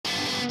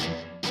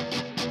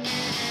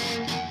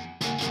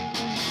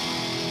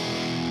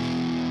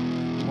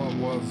What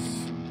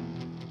was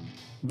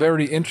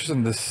very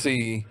interesting to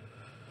see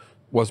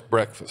was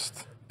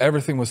breakfast.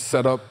 Everything was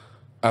set up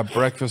at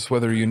breakfast,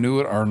 whether you knew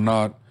it or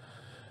not,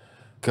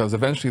 because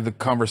eventually the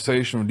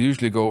conversation would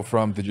usually go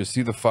from, did you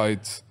see the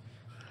fights?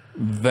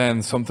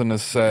 Then something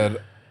is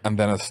said, and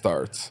then it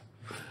starts.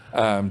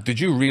 Did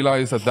you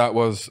realize that that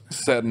was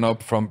setting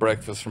up from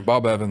breakfast, from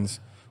Bob Evans,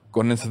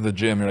 going into the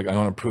gym? You're like, I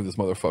want to prove this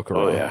motherfucker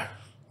wrong. Oh, yeah.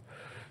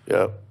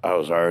 Yep. I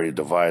was already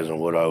devising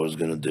what I was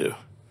going to do.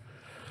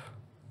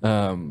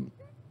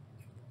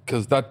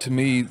 Because that, to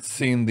me,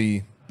 seeing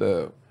the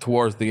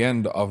towards the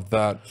end of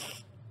that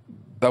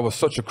was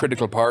such a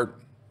critical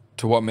part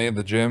to what made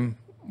the gym.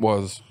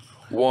 Was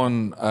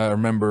one, I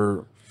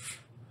remember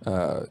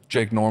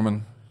Jake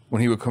Norman,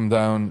 when he would come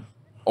down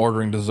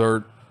ordering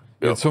dessert.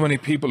 You had so many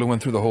people who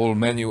went through the whole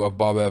menu of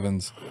Bob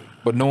Evans,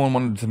 but no one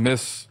wanted to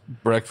miss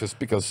breakfast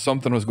because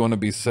something was going to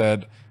be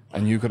said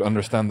and you could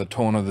understand the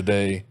tone of the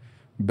day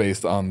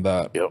based on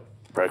that. Yep.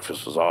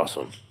 Breakfast was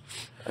awesome.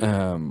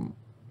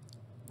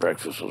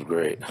 Breakfast was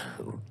great.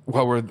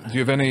 Do you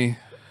have any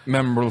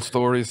memorable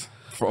stories?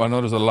 I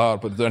know there's a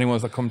lot, but are there any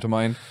ones that come to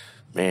mind?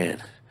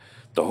 Man,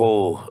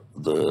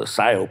 the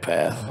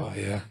psychopath. Oh,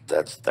 yeah.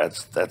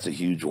 That's a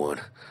huge one.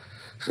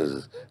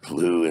 Because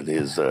Lou and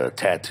his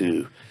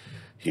tattoo,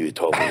 he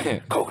told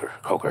me,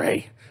 Coker,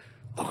 hey,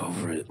 look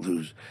over at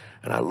Lou's.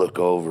 And I look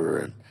over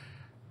and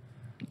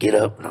get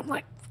up, and I'm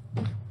like,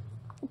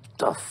 what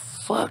the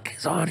fuck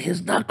is on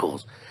his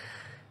knuckles?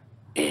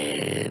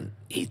 And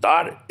he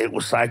thought it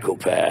was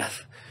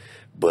psychopath,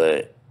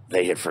 but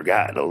they had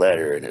forgotten a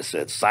letter, and it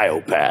said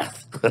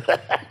psychopath.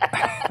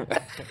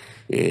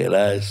 And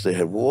I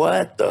said,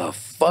 what the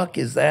fuck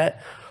is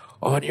that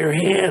on your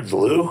hands,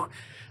 Lou?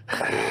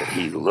 And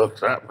he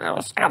looked up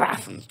and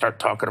started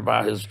talking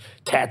about his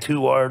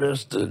tattoo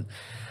artist and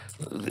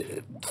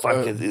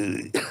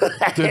fucking.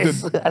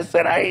 I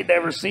said, I ain't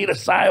never seen a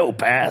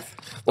psychopath.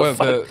 Well,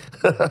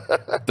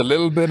 the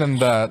little bit in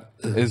that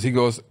is he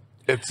goes,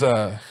 it's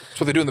what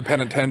they do in the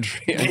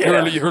penitentiary.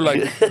 And you're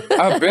like,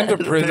 I've been to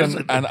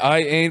prison and I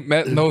ain't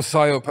met no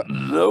psychopath.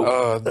 Nope.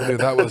 Oh, dude,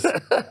 that was.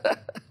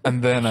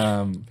 And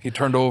then he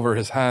turned over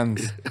his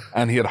hands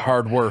and he had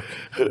hard work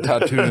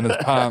tattooed in his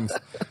palms.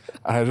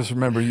 And I just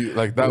remember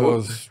that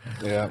was,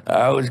 yeah.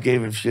 I always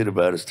gave him shit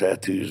about his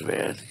tattoos,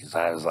 man.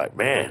 I was like,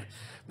 man,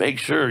 make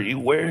sure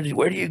where do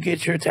you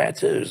get your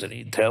tattoos? And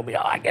he'd tell me,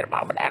 oh, I get them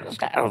off of that.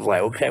 I was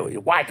like, okay,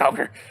 why,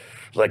 Coker?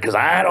 I was like, because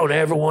I don't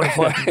ever want to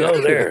fucking go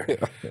there.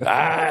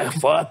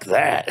 Fuck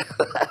that.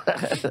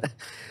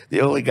 The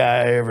only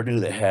guy I ever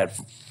knew that had,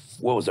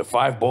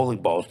 5 bowling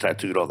balls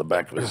tattooed on the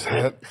back of his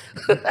head.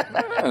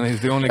 And he's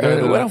the only guy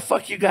that... What the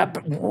fuck you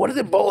got? What are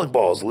the bowling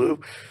balls,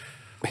 Lou?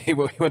 He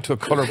went to a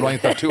colorblind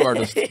tattoo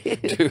artist.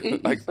 Too.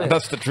 Like,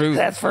 that's the truth.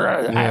 That's for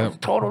I'm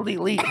totally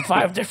elite in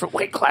 5 different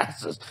weight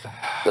classes.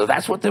 So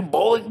that's what them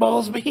bowling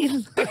balls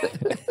mean?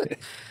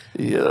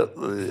 Yeah.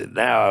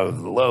 Now I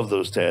love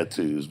those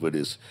tattoos, but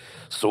his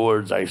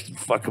swords, I used to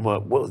fuck him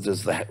up. What was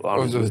this?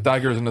 Those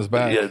daggers in his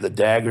back. Yeah, the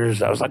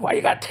daggers. I was like, why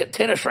you got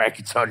tennis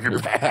rackets on your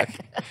back?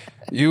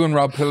 You and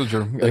Rob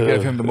Pilger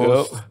gave him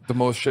the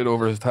most shit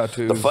over his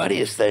tattoos. The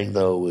funniest thing,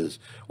 though, was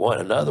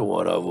another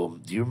one of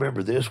them. Do you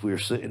remember this? We were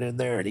sitting in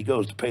there, and he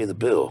goes to pay the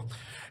bill,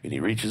 and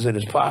he reaches in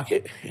his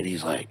pocket, and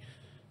he's like,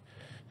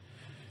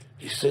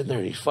 he's sitting there,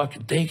 and he's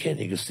fucking thinking.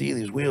 You can see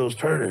these wheels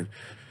turning.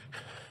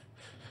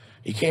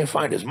 He can't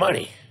find his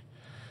money.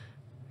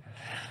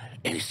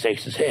 And he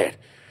shakes his head.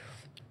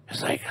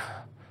 It's like,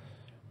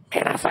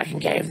 man, I fucking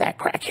gave that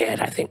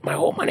crackhead, I think, my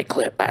whole money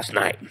clip last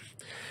night.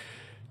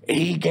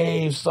 He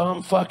gave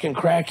some fucking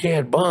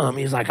crackhead bum.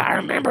 He's like, I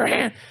remember,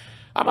 man.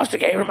 I must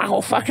have gave him my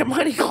whole fucking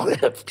money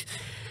clip.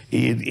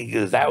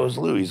 Because that was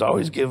Lou. He's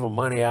always giving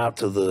money out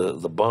to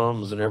the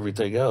bums and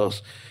everything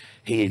else.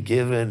 He had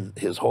given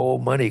his whole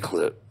money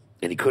clip,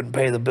 and he couldn't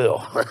pay the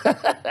bill.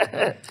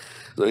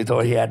 So he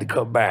thought he had to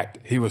come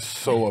back. He was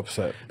so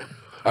upset.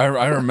 I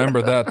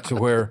remember that to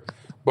where,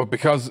 but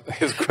because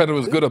his credit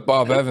was good at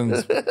Bob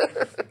Evans,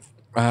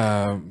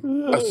 I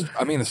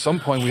mean, at some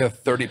point we had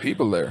 30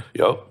 people there.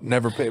 Yep.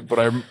 Never paid, but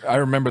I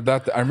remember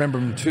that. I remember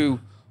him too,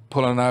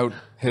 pulling out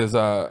his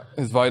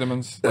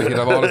vitamins. Like he'd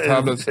have all his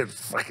tablets,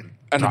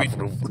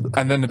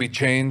 and then to be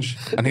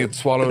changed, and he'd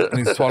swallow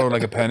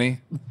like a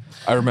penny.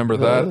 I remember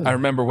that. I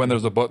remember when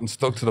there's a button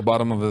stuck to the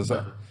bottom of his,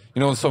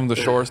 in some of the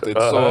shorts they'd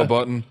sew a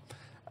button,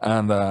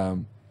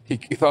 and he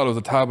thought it was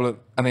a tablet,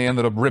 and he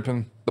ended up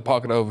ripping the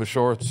pocket out of his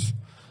shorts.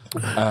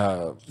 When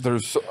I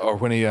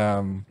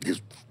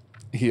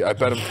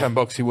bet him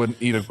 $10 he wouldn't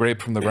eat a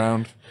grape from the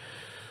ground.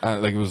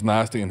 Like it was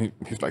nasty, and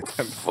he's like,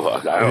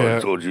 "Fuck!"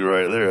 I told you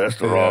right there. That's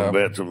the wrong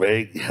bet to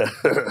make.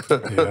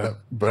 Yeah,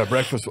 but at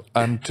breakfast,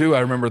 and two, I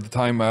remember the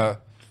time.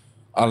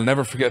 I'll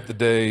never forget the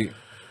day.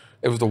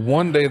 It was the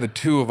one day the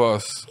two of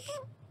us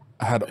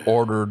had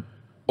ordered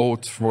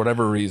oats for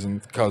whatever reason,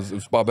 because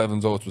Bob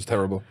Evans' oats was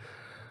terrible,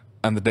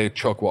 and the day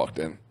Chuck walked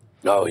in.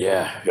 Oh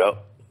yeah,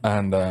 yep.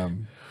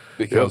 And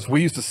because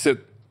we used to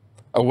sit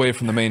away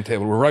from the main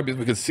table. We're right,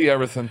 we could see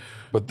everything,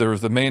 but there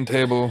was the main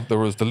table, there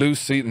was the Lou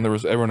seat, and there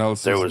was everyone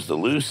else. There was the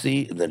Lou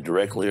seat, and then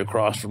directly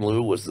across from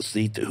Lou was the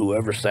seat that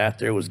whoever sat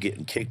there was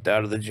getting kicked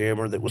out of the gym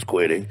or that was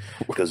quitting,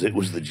 because it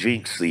was the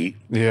jinx seat.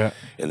 Yeah.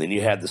 And then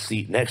you had the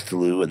seat next to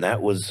Lou, and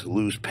that was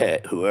Lou's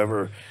pet.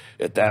 Whoever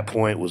at that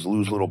point was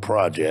Lou's little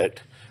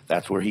project.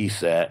 That's where he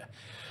sat.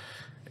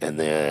 And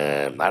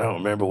then I don't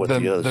remember what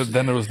the other.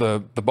 Then there was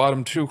the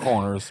bottom two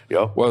corners.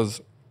 Yep.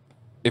 Was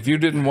if you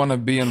didn't want to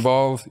be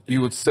involved,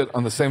 you would sit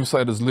on the same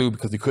side as Lou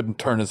because he couldn't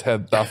turn his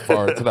head that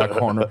far to that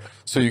corner,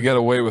 so you get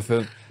away with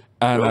it.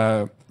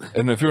 And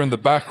and if you're in the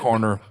back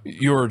corner,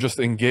 you were just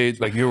engaged,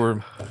 like you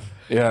were.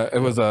 Yeah, it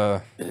was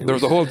there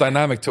was a whole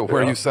dynamic to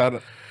where you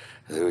sat.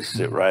 They would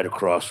sit right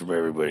across from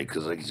everybody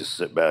because they could just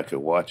sit back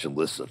and watch and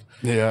listen.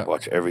 Yeah.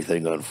 Watch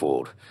everything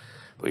unfold.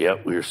 But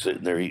yep, we were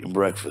sitting there eating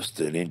breakfast,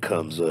 and in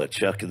comes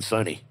Chuck and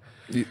Sonny.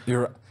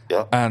 You're.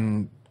 Yep.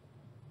 And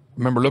I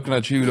remember looking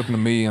at you, looking at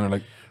me, and I'm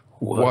like,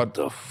 what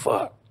the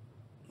fuck?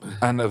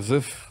 And as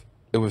if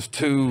it was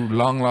two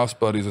long lost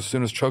buddies. As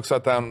soon as Chuck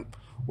sat down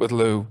with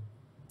Lou,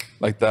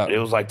 like that, It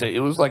was like that. It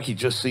was like he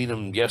just seen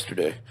him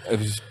yesterday. it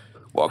was.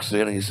 Walks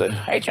in and he said,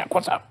 "Hey Chuck,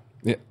 what's up?"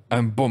 Yeah,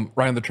 and boom,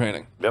 right in the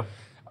training. Yep.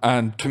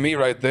 And to me,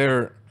 right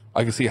there,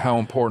 I could see how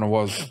important it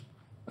was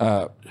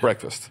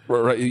breakfast.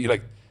 Right,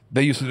 like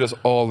they used to do this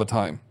all the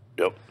time.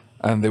 Yep.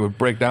 And they would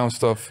break down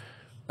stuff.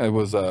 It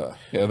was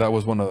yeah, that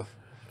was one of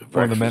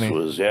the many.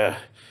 Was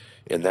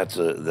and that's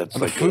And like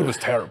the food was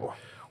terrible,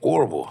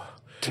 horrible.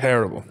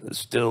 terrible. It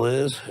still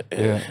is.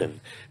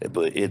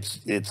 But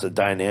it's a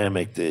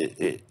dynamic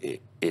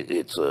that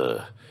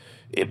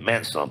it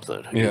meant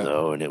something, you Yeah.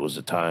 know, and it was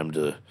a time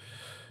to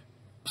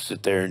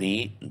sit there and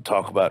eat and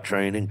talk about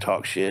training,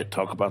 talk shit,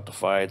 talk about the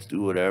fights,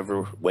 do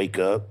whatever, wake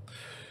up,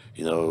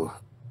 you know,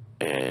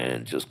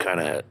 and just kind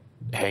of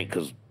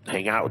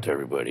hang out with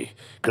everybody.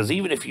 Because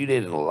even if you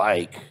didn't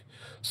like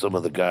some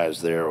of the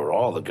guys there or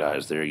all the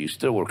guys there, you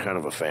still were kind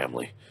of a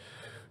family.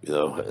 You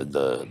know,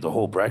 the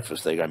whole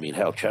breakfast thing. I mean,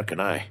 hell, Chuck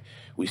and I,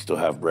 we still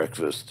have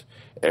breakfast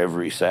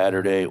every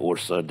Saturday or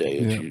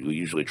Sunday. We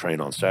usually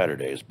train on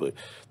Saturdays, but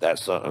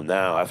that's something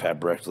now. I've had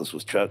breakfast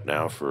with Chuck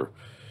now for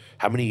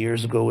how many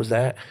years ago was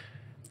that?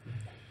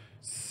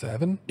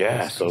 7?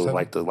 Yeah, so 7?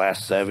 like the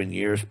last 7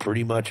 years,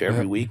 pretty much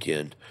every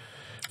weekend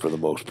for the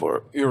most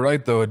part. You're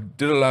right, though. It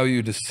did allow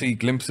you to see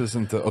glimpses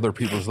into other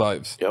people's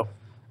lives. Yep.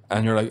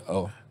 And you're like,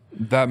 oh,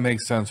 that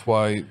makes sense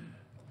why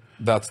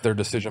that's their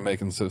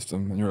decision-making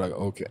system. And you're like,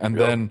 okay. And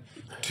then,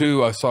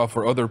 two, I saw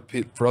for other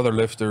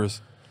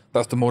lifters,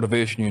 that's the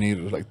motivation you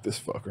needed, like this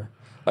fucker.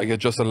 Like it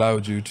just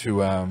allowed you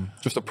to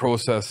just to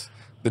process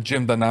the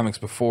gym dynamics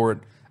before it,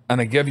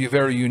 and it gave you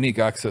very unique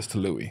access to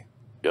Louis.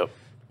 Yep.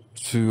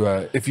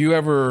 To if you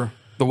ever,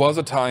 there was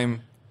a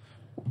time,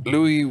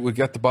 Louis would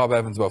get to Bob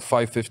Evans about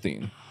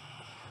 5:15.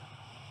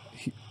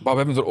 Bob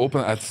Evans would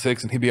open at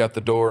 6, and he'd be at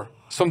the door.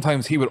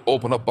 Sometimes he would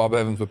open up Bob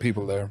Evans with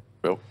people there.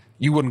 Yep.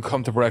 You wouldn't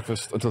come to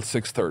breakfast until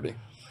 6:30.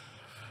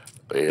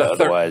 Yeah,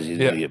 otherwise you'd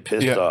get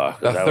pissed off.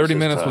 That 30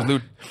 minutes was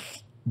Lou.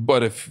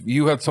 But if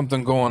you had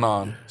something going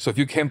on, so if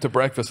you came to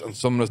breakfast and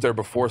someone was there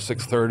before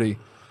 6:30,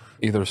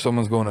 either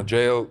someone's going to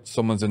jail,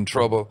 someone's in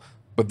trouble,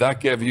 but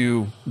that gave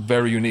you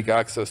very unique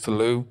access to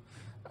Lou.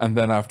 And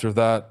then after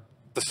that,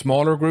 the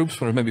smaller groups,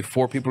 when maybe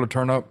 4 people would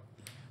turn up,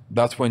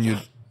 that's when you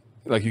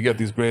get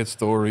these great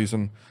stories.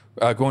 And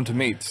going to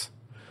meets,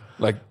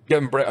 like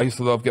I used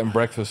to love getting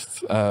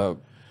breakfast right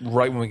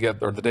when we get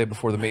there, the day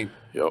before the meet.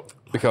 Yep.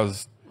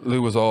 Because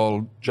Lou was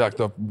all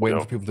jacked up, waiting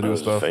for people to do that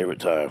was stuff. his favorite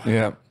time.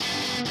 Yeah.